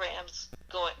programs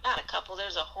going, not a couple,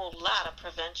 there's a whole lot of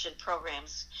prevention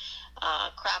programs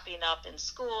cropping up in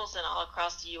schools and all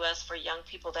across the U.S. for young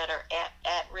people that are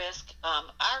at risk. Our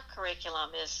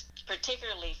curriculum is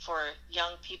particularly for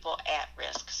young people at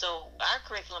risk. So our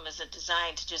curriculum isn't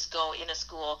designed to just go in a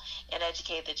school and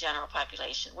educate the general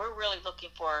population. We're really looking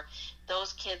for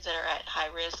those kids that are at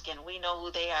high risk, and we know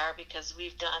who they are because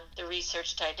we've done the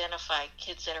research to identify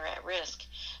kids that are at risk.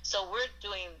 So we're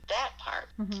doing that part.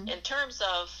 In terms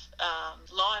of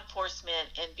law enforcement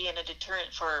and being a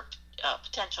deterrent for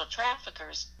potential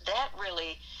traffickers, that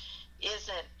really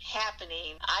isn't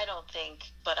happening, I don't think,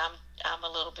 but I'm a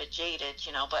little bit jaded,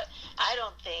 but I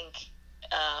don't think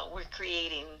we're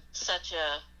creating such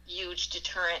a huge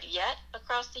deterrent yet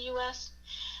across the U.S.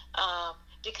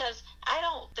 Because I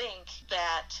don't think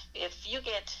that if you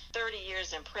get 30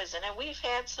 years in prison, and we've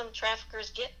had some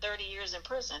traffickers get 30 years in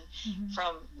prison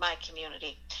from my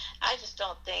community, I just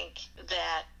don't think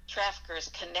that traffickers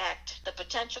connect the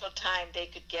potential time they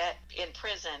could get in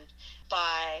prison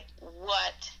by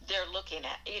what they're looking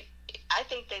at. I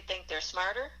think they think they're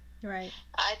smarter. Right.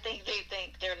 I think they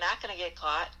think they're not going to get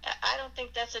caught. I don't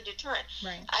think that's a deterrent.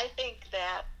 Right. I think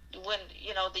that when,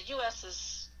 the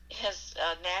U.S. has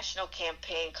a national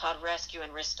campaign called Rescue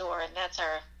and Restore, and that's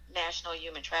our national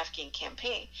human trafficking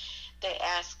campaign. They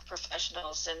ask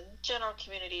professionals and general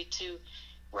community to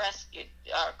rescue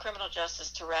criminal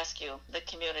justice, to rescue the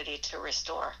community, to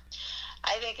restore.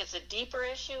 I think it's a deeper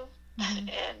issue, and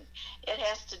it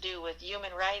has to do with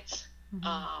human rights.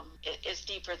 It's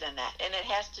deeper than that, and it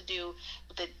has to do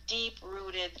with the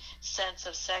deep-rooted sense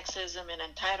of sexism and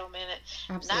entitlement.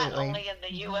 Absolutely. Not only in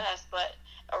the U.S. but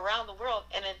around the world.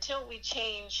 And until we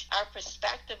change our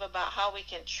perspective about how we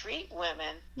can treat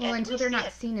women, well, until they're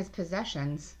not seen as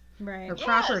possessions, right, or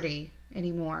property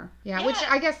anymore. Yeah, which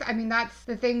I guess, I mean, that's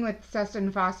the thing with SESTA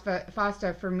and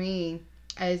FOSTA for me,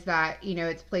 is that, you know,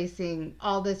 it's placing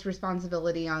all this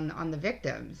responsibility on the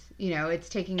victims. You know, it's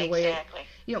taking away,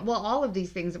 you know, well, all of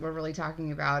these things that we're really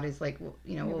talking about is like,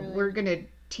 you know, we're going to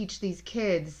teach these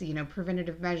kids, you know,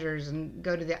 preventative measures and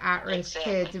go to the at-risk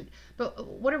kids. But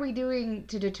what are we doing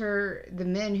to deter the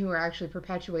men who are actually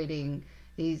perpetuating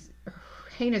these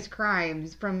heinous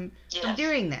crimes from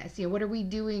doing this? You know, what are we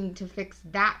doing to fix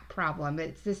that problem?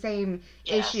 It's the same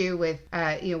issue with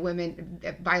you know, women,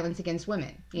 violence against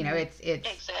women. You know,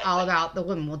 it's all about the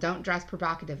women. Well, don't dress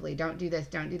provocatively, don't do this,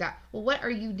 don't do that. Well, what are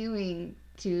you doing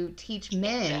to teach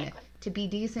men to be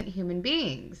decent human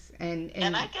beings? And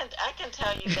I can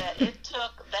tell you that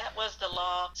that was the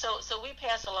law. So we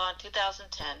passed a law in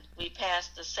 2010. We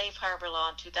passed the Safe Harbor law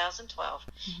in 2012.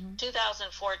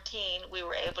 2014, we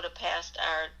were able to pass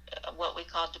our what we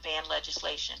call demand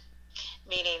legislation,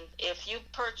 meaning if you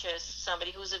purchase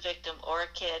somebody who's a victim or a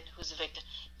kid who's a victim,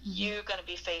 you're going to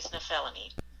be facing a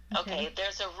felony. Okay,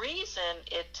 there's a reason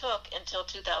it took until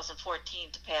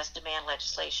 2014 to pass demand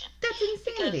legislation. That's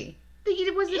insanity.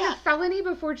 Was it a felony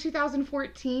before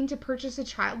 2014 to purchase a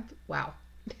child? Wow.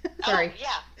 Sorry.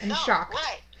 I'm shocked.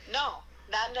 Right. No,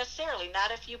 not necessarily.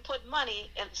 Not if you put money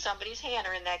in somebody's hand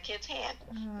or in that kid's hand.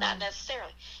 Not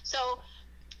necessarily. So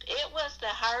it was the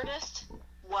hardest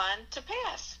one to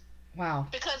pass. Wow.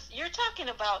 Because you're talking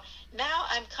about, now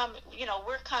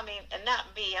we're coming, and not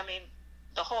me, I mean,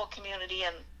 the whole community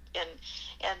and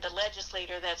the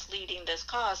legislator that's leading this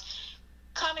cause,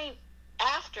 coming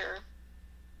after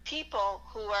people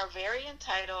who are very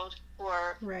entitled, who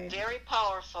are very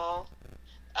powerful,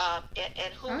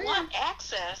 and who want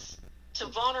access to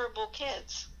vulnerable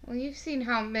kids. Well, you've seen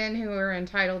how men who are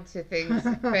entitled to things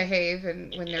behave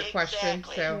and when they're questioned.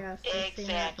 So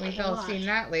we've all seen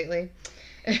that lately.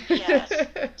 Yes.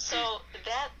 So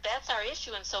that's our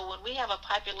issue. And so when we have a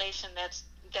population that's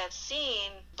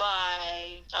seen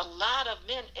by a lot of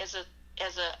men as a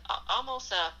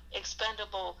almost a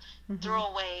expendable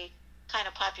throwaway kind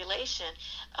of population,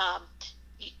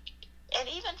 and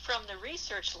even from the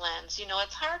research lens, you know,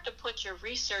 it's hard to put your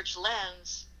research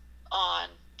lens on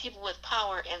people with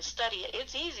power and study it.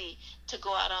 It's easy to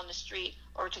go out on the street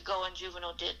or to go in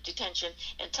juvenile detention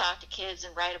and talk to kids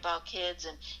and write about kids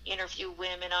and interview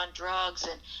women on drugs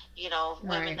and, you know,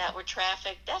 women that were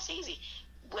trafficked. That's easy.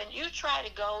 When you try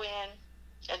to go in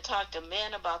and talk to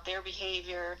men about their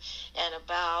behavior and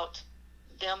about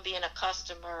them being a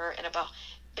customer and about,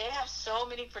 they have so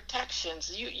many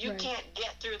protections. You can't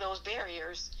get through those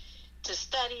barriers to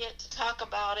study it, to talk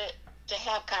about it, to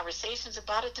have conversations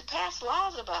about it, to pass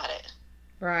laws about it.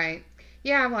 Right.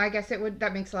 Yeah, well, I guess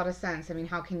that makes a lot of sense. I mean,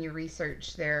 how can you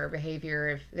research their behavior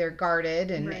if they're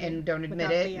guarded and don't admit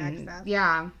without it? the access.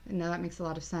 Yeah, no, that makes a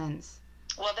lot of sense.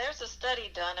 Well, there's a study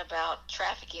done about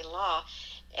trafficking law,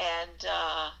 and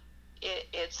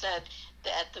it said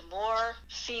that the more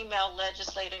female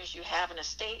legislators you have in a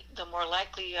state, the more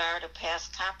likely you are to pass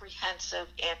comprehensive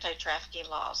anti-trafficking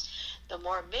laws. The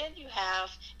more men you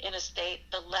have in a state,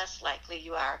 the less likely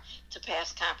you are to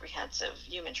pass comprehensive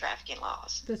human trafficking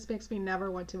laws. This makes me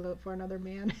never want to vote for another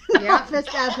man in office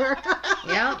ever.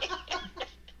 Yeah.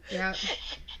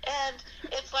 And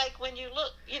it's like when you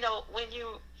look, you know, when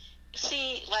you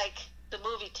see like the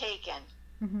movie Taken,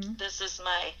 this is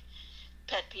my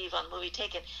pet peeve on the movie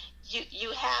Taken.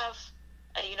 You have,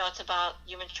 you know, it's about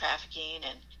human trafficking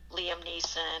and Liam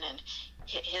Neeson and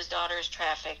his daughter is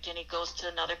trafficked and he goes to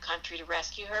another country to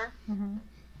rescue her.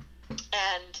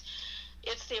 And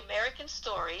it's the American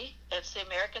story. It's the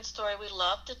American story we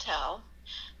love to tell.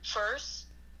 First,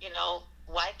 you know,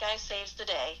 white guy saves the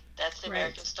day. That's the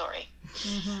American story.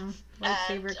 My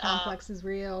favorite complex is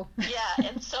real. Yeah,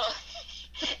 and so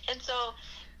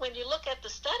when you look at the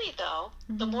study, though,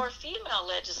 the more female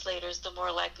legislators, the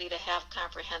more likely to have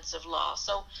comprehensive law.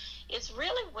 So it's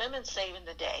really women saving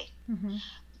the day.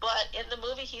 But in the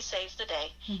movie, he saves the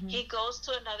day. He goes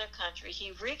to another country.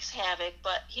 He wreaks havoc,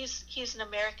 but he's an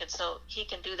American, so he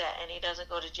can do that, and he doesn't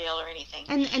go to jail or anything.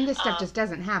 And this stuff just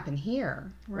doesn't happen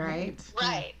here, right?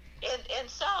 Right. And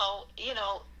so,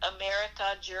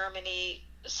 America, Germany,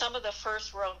 some of the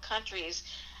first world countries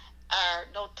are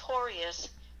notorious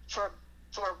for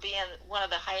being one of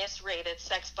the highest rated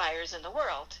sex buyers in the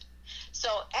world. So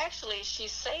actually,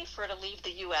 she's safer to leave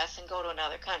the U.S. and go to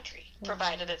another country,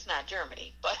 provided it's not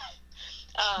Germany. But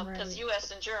because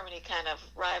U.S. and Germany kind of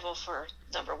rival for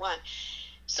number one.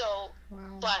 So,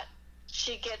 but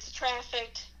she gets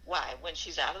trafficked. Why? When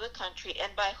she's out of the country,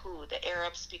 and by who? The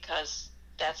Arabs, because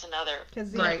that's another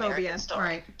American story.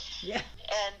 Right. Yeah.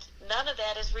 And none of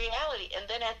that is reality. And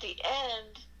then at the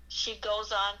end, she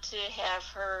goes on to have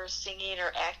her singing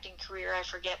or acting career, I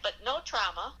forget, but no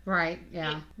trauma. Right,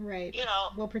 yeah. Right.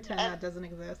 We'll pretend that doesn't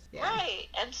exist. Yeah. Right.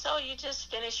 And so you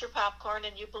just finish your popcorn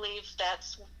and you believe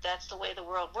that's the way the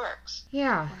world works.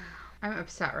 Yeah. I'm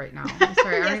upset right now. I'm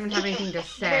sorry, I don't even have anything to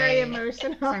say. Very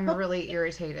emotional. So I'm really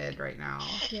irritated right now.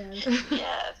 Yes.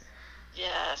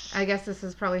 Yes. I guess this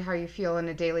is probably how you feel on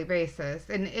a daily basis.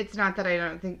 And it's not that I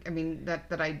don't think,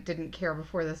 that I didn't care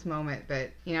before this moment,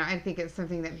 but, I think it's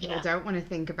something that people don't want to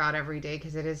think about every day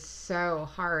because it is so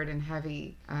hard and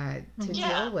heavy to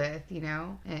deal with,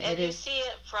 And you see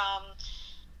it from,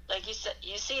 like you said,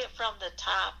 you see it from the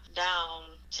top down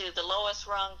to the lowest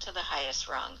rung to the highest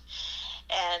rung.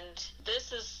 And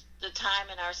this is the time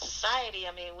in our society,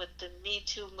 with the Me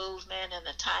Too movement and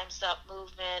the Time's Up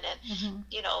movement, and,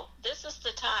 this is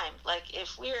the time. Like,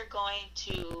 if we are going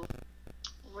to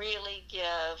really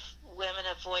give women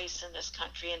a voice in this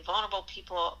country and vulnerable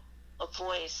people a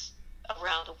voice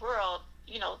around the world,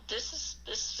 this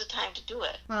is the time to do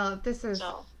it. Well, this is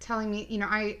telling me,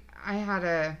 I had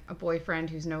a boyfriend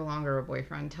who's no longer a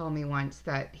boyfriend tell me once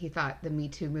that he thought the Me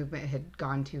Too movement had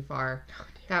gone too far.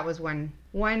 That was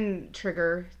one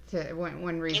trigger to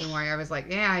one reason why I was like,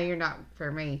 yeah, you're not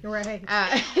for me. Right.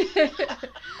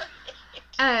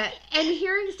 And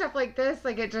hearing stuff like this,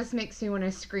 like, it just makes me want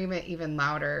to scream it even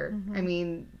louder.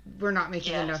 Mm-hmm. We're not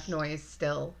making enough noise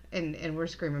still, and we're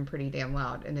screaming pretty damn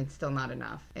loud, and it's still not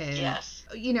enough. And,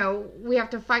 we have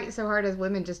to fight so hard as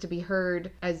women just to be heard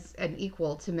as an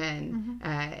equal to men,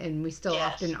 and we still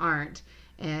often aren't.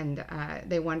 And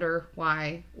they wonder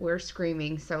why we're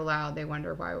screaming so loud. They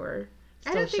wonder why we're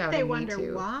still shouting. I don't think they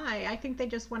wonder why. I think they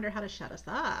just wonder how to shut us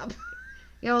up.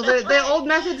 The old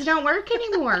methods don't work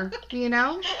anymore, They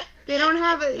don't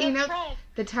have it,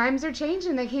 The times are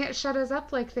changing. They can't shut us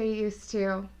up like they used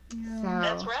to. Yeah. So.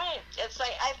 That's right. It's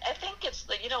like, I think it's,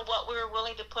 what we were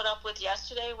willing to put up with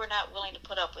yesterday, we're not willing to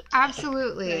put up with today.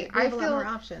 Absolutely. Right. I feel more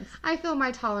options. I feel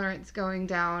my tolerance going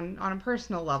down on a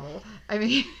personal level.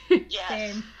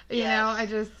 Same.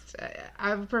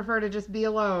 I prefer to just be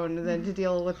alone than to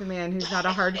deal with a man who's not a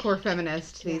hardcore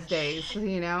feminist these days,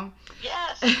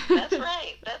 Yes, that's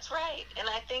right. That's right. And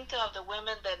I think of the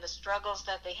women and the struggles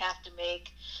that they have to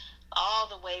make all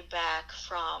the way back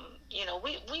from,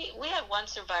 we had one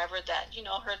survivor that,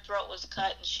 her throat was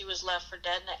cut and she was left for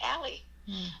dead in the alley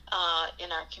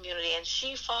in our community. And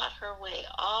she fought her way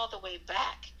all the way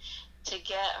back to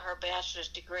get her bachelor's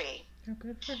degree. Oh,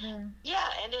 good for her. Yeah,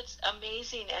 and it's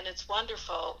amazing and it's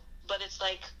wonderful. But it's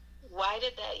like, why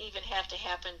did that even have to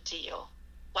happen to you?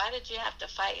 Why did you have to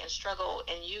fight and struggle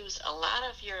and use a lot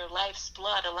of your life's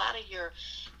blood, a lot of your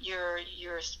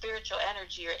spiritual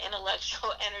energy, your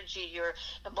intellectual energy, your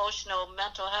emotional,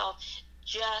 mental health,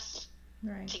 just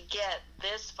to get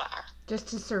this far? Just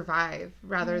to survive,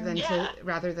 rather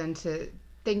than to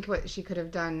think what she could have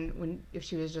done if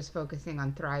she was just focusing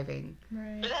on thriving.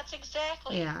 Right. But that's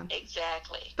exactly.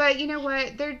 But you know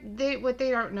what? What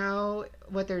they don't know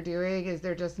what they're doing is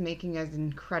they're just making us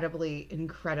incredibly,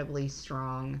 incredibly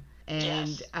strong.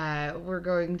 And we're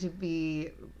going to be,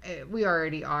 we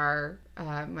already are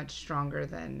much stronger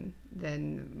than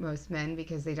most men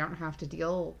because they don't have to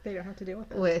deal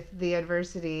with the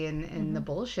adversity and the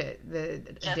bullshit, the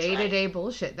day-to-day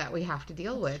bullshit that we have to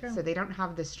deal with. True. So they don't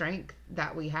have the strength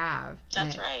that we have.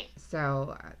 That's right.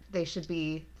 So they should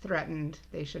be threatened.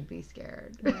 They should be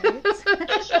scared. Right.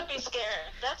 They should be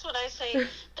scared. That's what I say.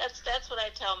 That's what I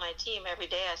tell my team every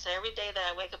day. I say every day that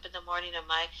I wake up in the morning and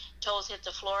my toes hit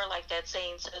the floor, like that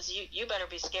saying says, you better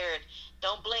be scared.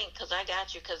 Don't blink because I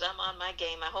got you because I'm on my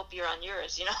game. I hope you're on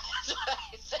yours. That's what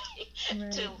I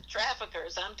say to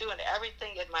traffickers. I'm doing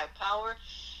everything in my power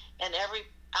and every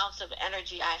ounce of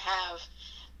energy I have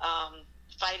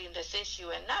fighting this issue.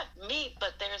 And not me,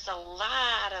 but there's a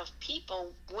lot of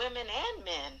people, women and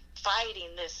men, fighting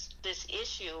this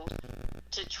issue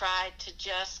to try to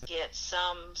just get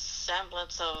some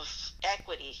semblance of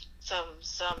equity,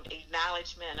 some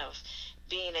acknowledgement of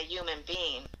being a human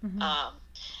being.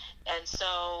 And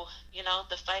so,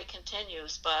 the fight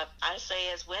continues. But I say,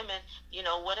 as women,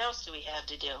 what else do we have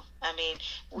to do? I mean,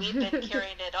 we've been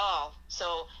carrying it all.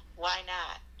 So why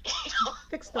not?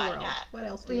 Fix the why world. not? What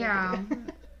else do we have to do?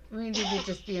 We need to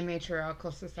just be a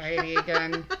matriarchal society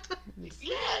again.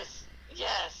 Yes.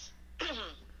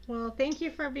 Well, thank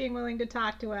you for being willing to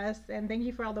talk to us, and thank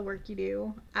you for all the work you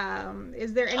do.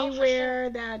 Is there For anywhere sure.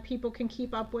 that people can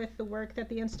keep up with the work that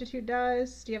the Institute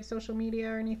does? Do you have social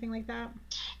media or anything like that?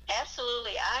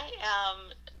 Absolutely. I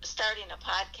am starting a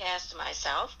podcast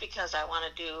myself because I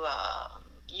want to do a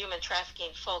human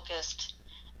trafficking focused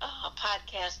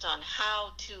podcast on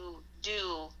how to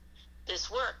do this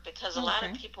work, because a lot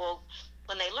of people,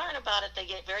 when they learn about it, they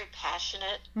get very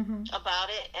passionate about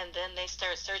it, and then they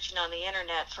start searching on the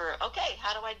internet for, okay,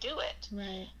 how do I do it?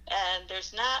 Right. And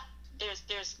there's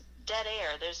dead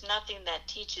air. There's nothing that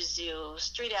teaches you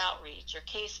street outreach or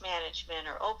case management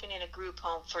or opening a group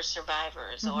home for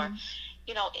survivors or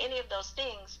any of those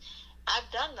things.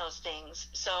 I've done those things,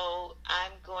 so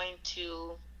I'm going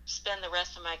to spend the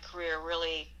rest of my career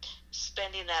really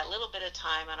spending that little bit of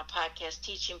time on a podcast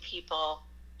teaching people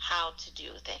how to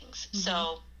do things.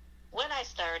 So when I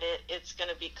start it, it's going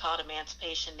to be called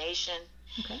Emancipation Nation.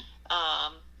 Okay.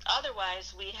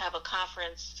 Otherwise, we have a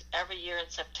conference every year in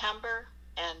September,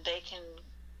 and they can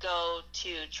go to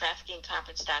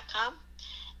traffickingconference.com,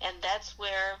 and that's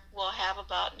where we'll have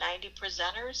about 90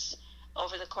 presenters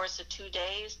over the course of 2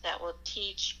 days that will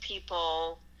teach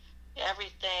people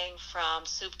everything from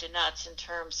soup to nuts in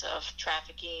terms of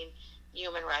trafficking,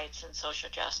 human rights, and social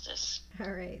justice.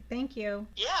 All right. Thank you.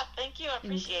 Yeah, thank you. I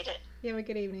appreciate it. You have a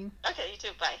good evening. Okay, you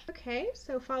too. Bye. Okay,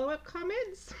 so follow-up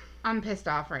comments? I'm pissed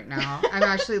off right now. I'm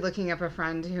actually looking up a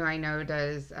friend who I know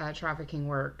does trafficking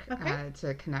work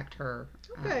to connect her,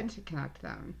 to connect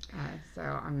them. So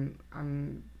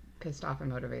I'm pissed off and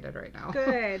motivated right now.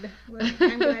 Good. Well,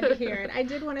 I'm glad to hear it. I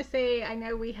did want to say, I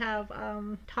know we have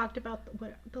talked about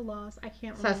the laws. I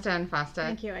can't remember. SESTA and FOSTA.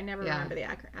 Thank you. I never remember the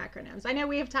acronyms. I know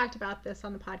we have talked about this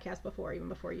on the podcast before, even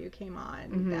before you came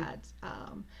on, that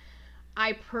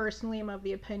I personally am of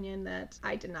the opinion that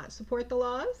I did not support the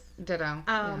laws. Ditto.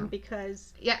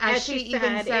 Because as she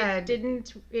even said,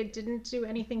 it didn't do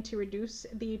anything to reduce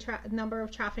the number of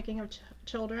trafficking of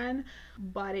children,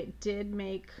 but it did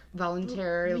make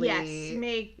voluntarily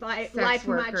make life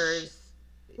workers much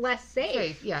less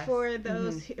safe for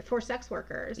those for sex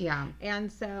workers. Yeah. And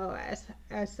so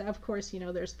as of course,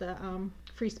 there's the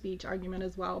free speech argument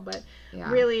as well, but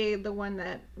Yeah. really the one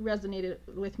that resonated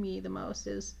with me the most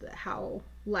is how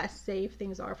less safe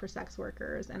things are for sex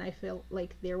workers. And I feel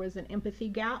like there was an empathy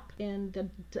gap in the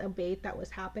debate that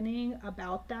was happening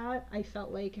about that. I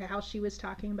felt like how she was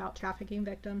talking about trafficking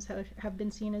victims have been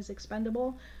seen as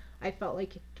expendable. I felt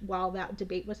like while that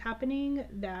debate was happening,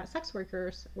 that sex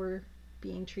workers were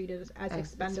being treated as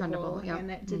expendable, and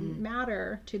it didn't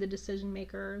matter to the decision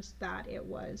makers that it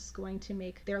was going to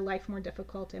make their life more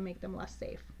difficult and make them less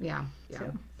safe.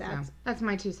 So that's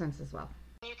my 2 cents as well.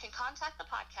 You can contact the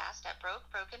podcast at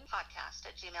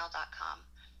brokebrokenpodcast@gmail.com.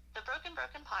 The Broken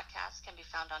Podcast can be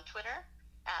found on Twitter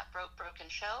at Broke Broken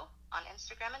Show, on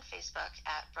Instagram and Facebook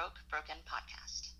at Broke Broken Podcast.